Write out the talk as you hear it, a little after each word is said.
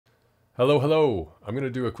Hello, hello! I'm going to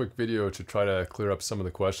do a quick video to try to clear up some of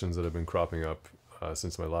the questions that have been cropping up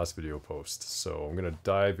since my last video post. So I'm going to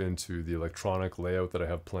dive into the electronic layout that I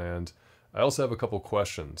have planned. I also have a couple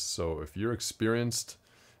questions, so if you're experienced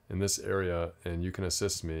in this area and you can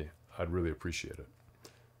assist me, I'd really appreciate it.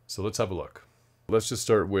 So let's have a look. Let's just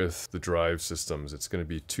start with the drive systems. It's going to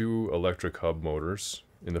be 2 electric hub motors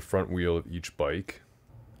in the front wheel of each bike.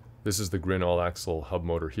 This is the Grin all-axle hub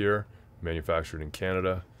motor here, manufactured in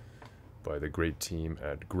Canada by the great team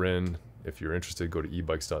at Grin. If you're interested, go to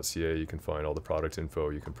ebikes.ca. You can find all the product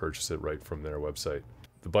info. You can purchase it right from their website.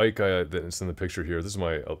 The bike that's in the picture here, this is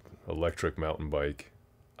my electric mountain bike.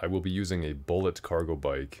 I will be using a bullet cargo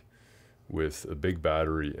bike with a big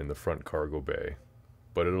battery in the front cargo bay,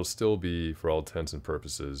 but it'll still be, for all intents and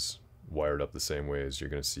purposes, wired up the same way as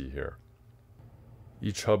you're going to see here.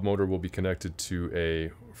 Each hub motor will be connected to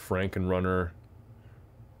a Frankenrunner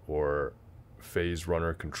or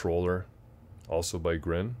phaserunner controller, also by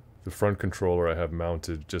Grin. The front controller I have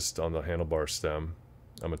mounted just on the handlebar stem.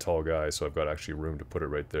 I'm a tall guy, so I've got actually room to put it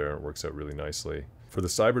right there. It works out really nicely. For the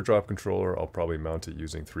cyber drop controller, I'll probably mount it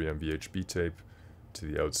using 3M VHB tape to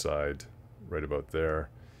the outside, right about there.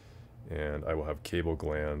 And I will have cable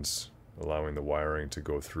glands allowing the wiring to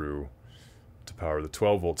go through to power the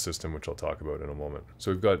 12-volt system, which I'll talk about in a moment.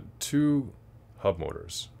 So we've got 2 hub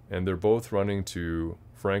motors, and they're both running to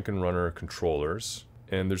Frankenrunner controllers.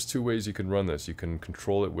 And there's 2 ways you can run this. You can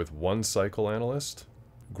control it with 1 cycle Analyst.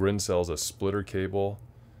 Grin sells a splitter cable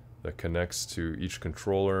that connects to each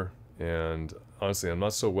controller. And honestly, I'm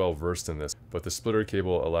not so well versed in this, but the splitter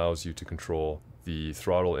cable allows you to control the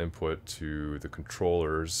throttle input to the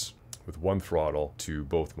controllers with 1 throttle to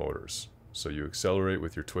both motors. So you accelerate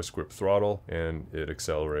with your twist grip throttle and it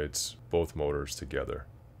accelerates both motors together.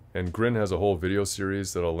 And Grin has a whole video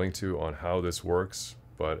series that I'll link to on how this works.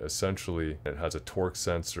 But essentially it has a torque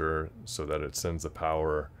sensor so that it sends the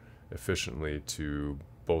power efficiently to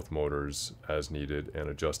both motors as needed and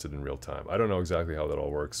adjusted in real time. I don't know exactly how that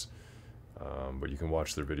all works, but you can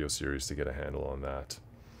watch their video series to get a handle on that.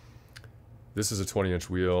 This is a 20-inch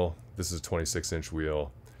wheel, this is a 26-inch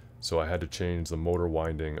wheel, so I had to change the motor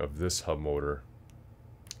winding of this hub motor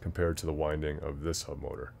compared to the winding of this hub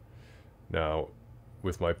motor. Now,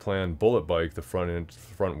 with my planned bullet bike, the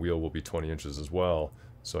front wheel will be 20 inches as well,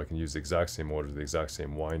 so I can use the exact same motor, the exact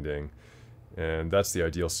same winding, and that's the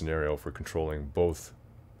ideal scenario for controlling both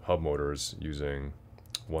hub motors using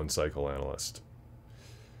 1 cycle Analyst.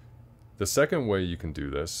 The second way you can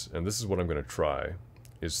do this, and this is what I'm going to try,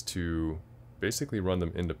 is to basically run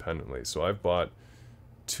them independently. So I've bought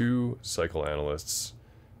 2 cycle Analysts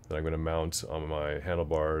that I'm going to mount on my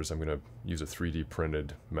handlebars. I'm going to use a 3D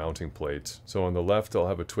printed mounting plate. So on the left I'll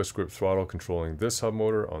have a twist grip throttle controlling this hub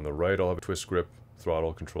motor. On the right I'll have a twist grip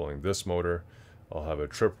throttle controlling this motor. I'll have a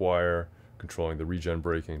trip wire controlling the regen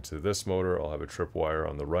braking to this motor. I'll have a trip wire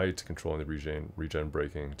on the right controlling the regen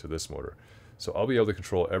braking to this motor. So I'll be able to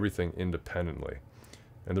control everything independently.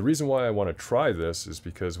 And the reason why I want to try this is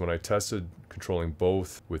because when I tested controlling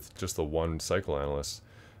both with just the 1 cycle Analyst,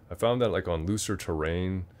 I found that like on looser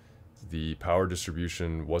terrain, the power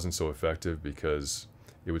distribution wasn't so effective because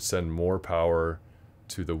it would send more power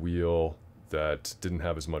to the wheel that didn't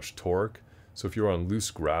have as much torque. So if you were on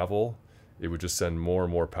loose gravel, it would just send more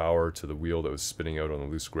and more power to the wheel that was spinning out on the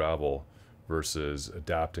loose gravel versus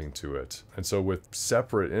adapting to it. And so with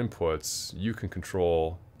separate inputs, you can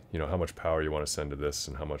control, how much power you want to send to this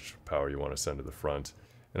and how much power you want to send to the front.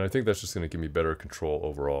 And I think that's just going to give me better control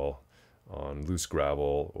overall on loose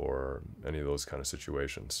gravel or any of those kind of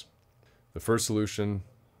situations. The first solution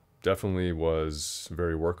definitely was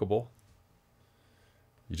very workable.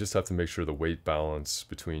 You just have to make sure the weight balance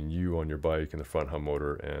between you on your bike and the front hub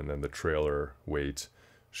motor and then the trailer weight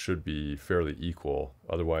should be fairly equal.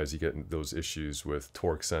 Otherwise you get those issues with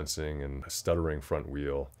torque sensing and a stuttering front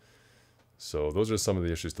wheel. So those are some of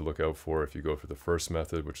the issues to look out for if you go for the first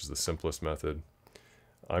method, which is the simplest method.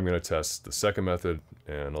 I'm going to test the second method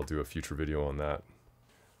and I'll do a future video on that.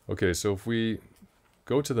 Okay, so if we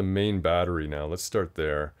go to the main battery now, let's start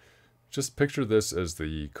there. Just picture this as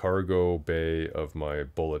the cargo bay of my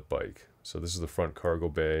bullet bike. So this is the front cargo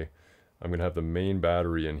bay. I'm going to have the main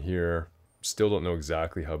battery in here. Still don't know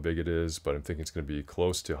exactly how big it is, but I'm thinking it's going to be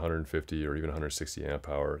close to 150 or even 160 amp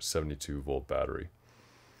hour, 72 volt battery.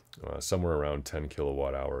 Somewhere around 10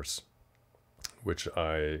 kilowatt hours, which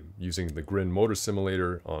using the Grin motor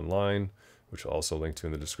simulator online, which I'll also link to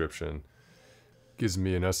in the description, gives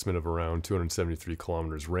me an estimate of around 273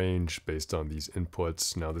 kilometers range based on these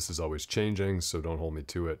inputs. Now this is always changing, so don't hold me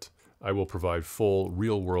to it. I will provide full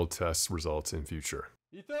real-world test results in future.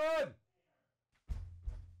 Ethan!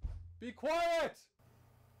 Be quiet!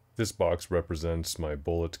 This box represents my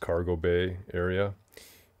bullet cargo bay area,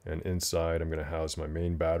 and inside I'm going to house my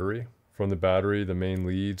main battery. From the battery, the main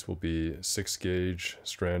leads will be 6-gauge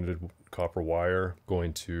stranded copper wire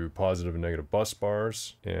going to positive and negative bus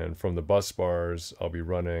bars. And from the bus bars, I'll be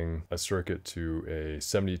running a circuit to a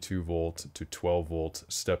 72 volt to 12 volt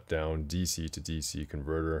step down DC to DC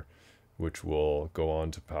converter, which will go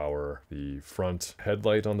on to power the front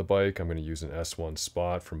headlight on the bike. I'm going to use an S1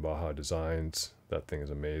 Spot from Baja Designs. That thing is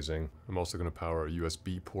amazing. I'm also going to power a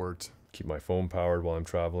USB port, keep my phone powered while I'm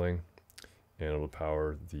traveling, and it'll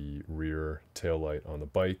power the rear tail light on the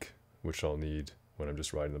bike, which I'll need when I'm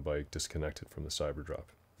just riding the bike disconnected from the Cyberdrop.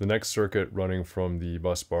 The next circuit running from the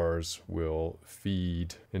bus bars will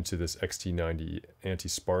feed into this XT90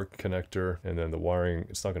 anti-spark connector, and then the wiring,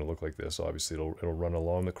 it's not going to look like this, obviously. It'll run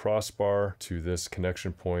along the crossbar to this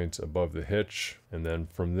connection point above the hitch, and then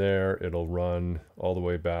from there it'll run all the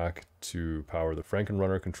way back to power the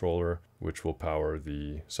Frankenrunner controller, which will power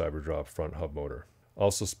the Cyberdrop front hub motor.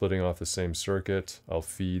 Also splitting off the same circuit, I'll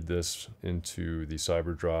feed this into the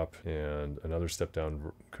Cyberdrop and another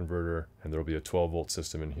step-down converter, and there'll be a 12-volt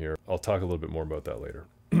system in here. I'll talk a little bit more about that later.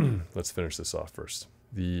 Let's finish this off first.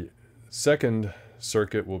 The second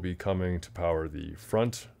circuit will be coming to power the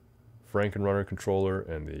front Frankenrunner controller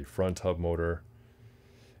and the front hub motor.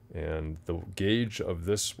 And the gauge of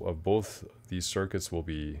both these circuits will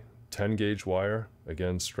be 10-gauge wire,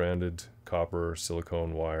 again stranded copper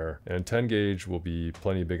silicone wire, and 10 gauge will be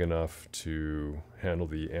plenty big enough to handle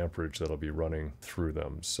the amperage that I'll be running through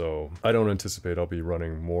them. So I don't anticipate I'll be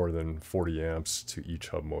running more than 40 amps to each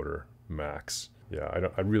hub motor max. Yeah,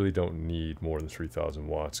 I really don't need more than 3,000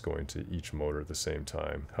 watts going to each motor at the same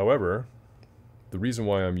time. However, the reason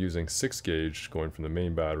why I'm using 6-gauge going from the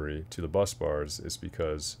main battery to the bus bars is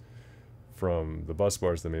because from the bus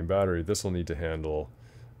bars to the main battery, this will need to handle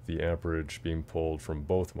the amperage being pulled from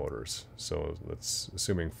both motors. So that's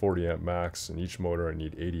assuming 40 amp max in each motor, I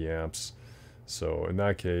need 80 amps. So in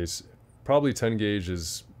that case, probably 10 gauge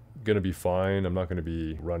is going to be fine. I'm not going to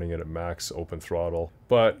be running it at max open throttle,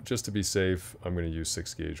 but just to be safe, I'm going to use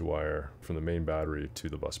 6-gauge wire from the main battery to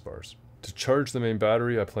the bus bars. To charge the main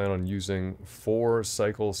battery, I plan on using 4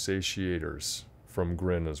 cycle satiators from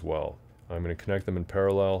Grin as well. I'm going to connect them in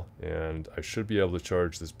parallel, and I should be able to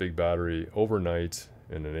charge this big battery overnight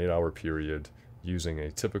in an 8-hour period using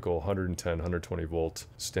a typical 110, 120 volt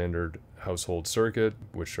standard household circuit,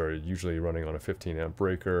 which are usually running on a 15 amp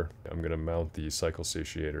breaker. I'm going to mount the cycle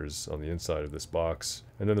satiators on the inside of this box,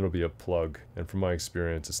 and then there'll be a plug. And from my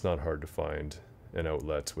experience, it's not hard to find an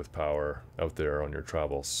outlet with power out there on your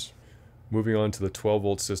travels. Moving on to the 12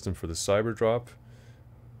 volt system for the Cyberdrop.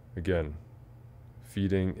 Again,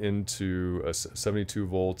 feeding into a 72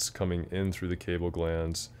 volts coming in through the cable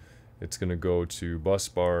glands. It's going to go to bus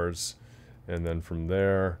bars, and then from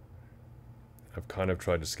there, I've kind of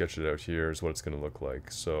tried to sketch it out here is what it's going to look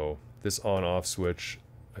like. So this on-off switch,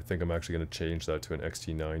 I think I'm actually going to change that to an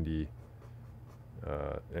XT90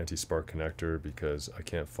 anti-spark connector, because I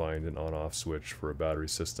can't find an on-off switch for a battery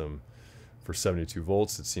system for 72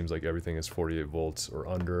 volts. It seems like everything is 48 volts or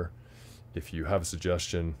under. If you have a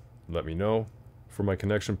suggestion, let me know. For my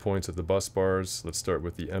connection points at the bus bars, let's start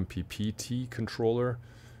with the MPPT controller,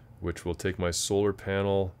 which will take my solar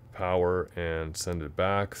panel power and send it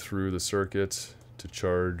back through the circuit to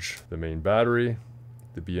charge the main battery.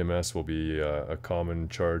 The BMS will be a common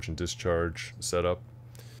charge and discharge setup.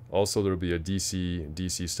 Also, there will be a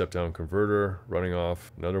DC step-down converter running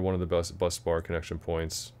off another one of the bus bar connection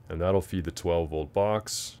points, and that'll feed the 12-volt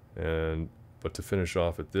box. But to finish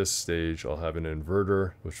off at this stage, I'll have an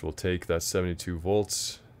inverter, which will take that 72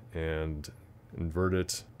 volts and invert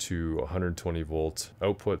it to 120 volt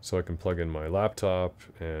output, so I can plug in my laptop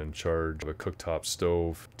and charge a cooktop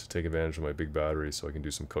stove to take advantage of my big battery so I can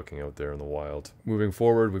do some cooking out there in the wild. Moving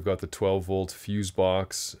forward, we've got the 12 volt fuse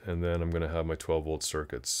box, and then I'm going to have my 12 volt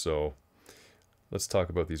circuits. So let's talk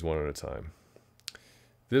about these one at a time.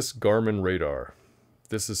 This Garmin Radar.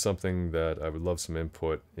 This is something that I would love some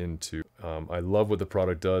input into. I love what the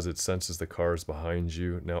product does. It senses the cars behind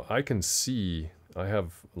you. Now I can see, I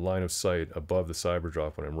have line of sight above the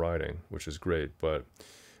Cyberdrop when I'm riding, which is great, but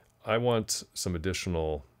I want some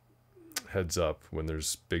additional heads up when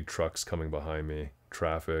there's big trucks coming behind me,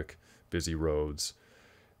 traffic, busy roads.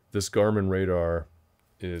 This Garmin Radar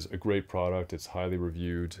is a great product. It's highly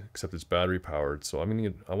reviewed, except it's battery powered. So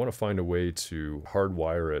I want to find a way to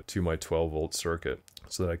hardwire it to my 12 volt circuit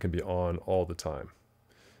so that I can be on all the time.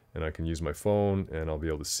 And I can use my phone, and I'll be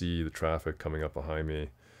able to see the traffic coming up behind me.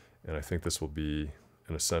 And I think this will be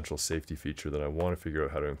an essential safety feature that I want to figure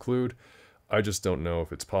out how to include. I just don't know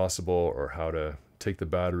if it's possible or how to take the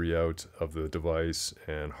battery out of the device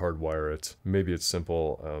and hardwire it. Maybe it's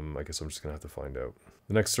simple. I guess I'm just gonna have to find out.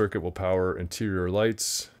 The next circuit will power interior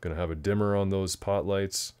lights. Gonna have a dimmer on those pot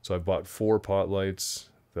lights. So I've bought 4 pot lights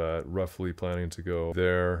that roughly planning to go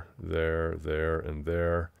there, there, there, and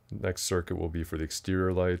there. Next circuit will be for the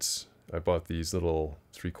exterior lights. I bought these little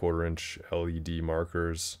 3/4 inch LED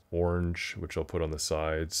markers, orange, which I'll put on the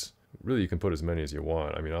sides. Really, you can put as many as you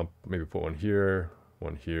want. I mean, I'll maybe put one here,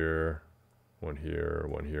 one here, one here,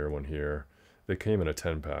 one here, one here. They came in a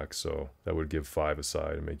 10 pack, so that would give 5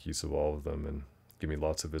 aside and make use of all of them and give me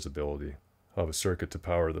lots of visibility. I'll have a circuit to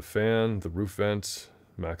power the fan, the roof vent,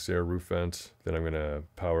 max air roof vent. Then I'm gonna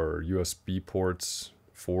power USB ports,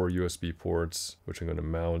 4 USB ports, which I'm gonna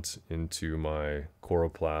mount into my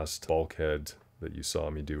Coroplast bulkhead that you saw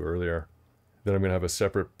me do earlier. Then I'm gonna have a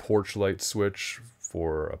separate porch light switch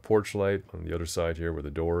for a porch light on the other side here where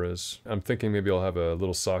the door is. I'm thinking maybe I'll have a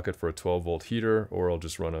little socket for a 12-volt heater, or I'll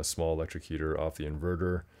just run a small electric heater off the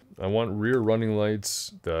inverter. I want rear running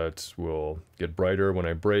lights that will get brighter when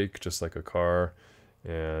I brake, just like a car.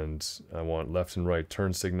 And I want left and right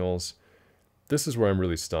turn signals. This is where I'm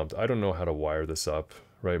really stumped. I don't know how to wire this up,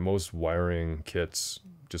 right? Most wiring kits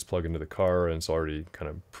just plug into the car and it's already kind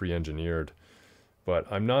of pre-engineered. But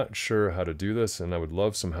I'm not sure how to do this, and I would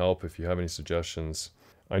love some help if you have any suggestions.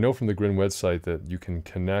 I know from the Grin website that you can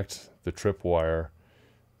connect the trip wire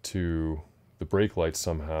to the brake light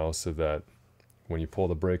somehow so that when you pull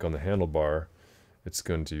the brake on the handlebar, it's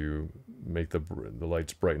going to make the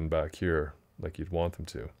lights brighten back here like you'd want them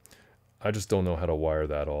to. I just don't know how to wire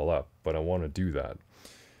that all up, but I want to do that.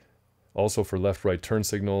 Also for left-right turn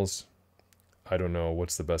signals, I don't know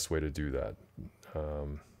what's the best way to do that.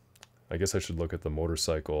 I guess I should look at the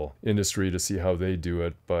motorcycle industry to see how they do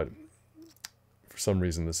it, but for some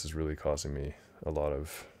reason this is really causing me a lot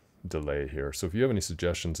of delay here. So if you have any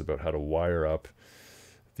suggestions about how to wire up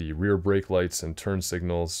the rear brake lights and turn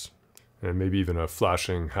signals, and maybe even a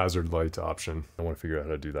flashing hazard light option, I want to figure out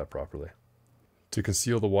how to do that properly. To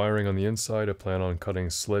conceal the wiring on the inside, I plan on cutting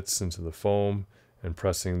slits into the foam and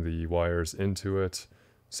pressing the wires into it.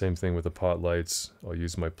 Same thing with the pot lights. I'll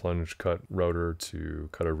use my plunge cut router to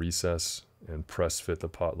cut a recess and press fit the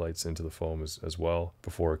pot lights into the foam as well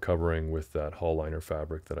before covering with that hull liner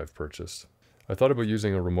fabric that I've purchased. I thought about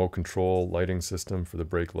using a remote control lighting system for the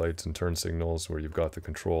brake lights and turn signals where you've got the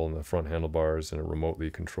control in the front handlebars and it remotely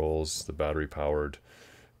controls the battery powered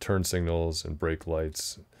turn signals and brake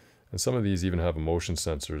lights. And some of these even have motion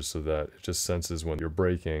sensors so that it just senses when you're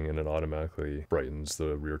braking and it automatically brightens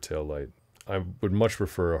the rear tail light. I would much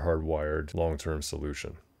prefer a hardwired long-term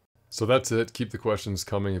solution. So that's it. Keep the questions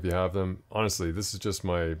coming if you have them. Honestly, this is just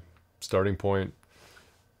my starting point.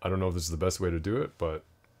 I don't know if this is the best way to do it, but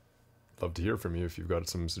I'd love to hear from you if you've got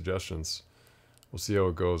some suggestions. We'll see how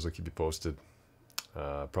it goes. I'll keep you posted.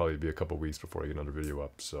 Probably be a couple weeks before I get another video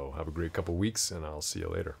up. So have a great couple weeks and I'll see you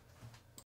later.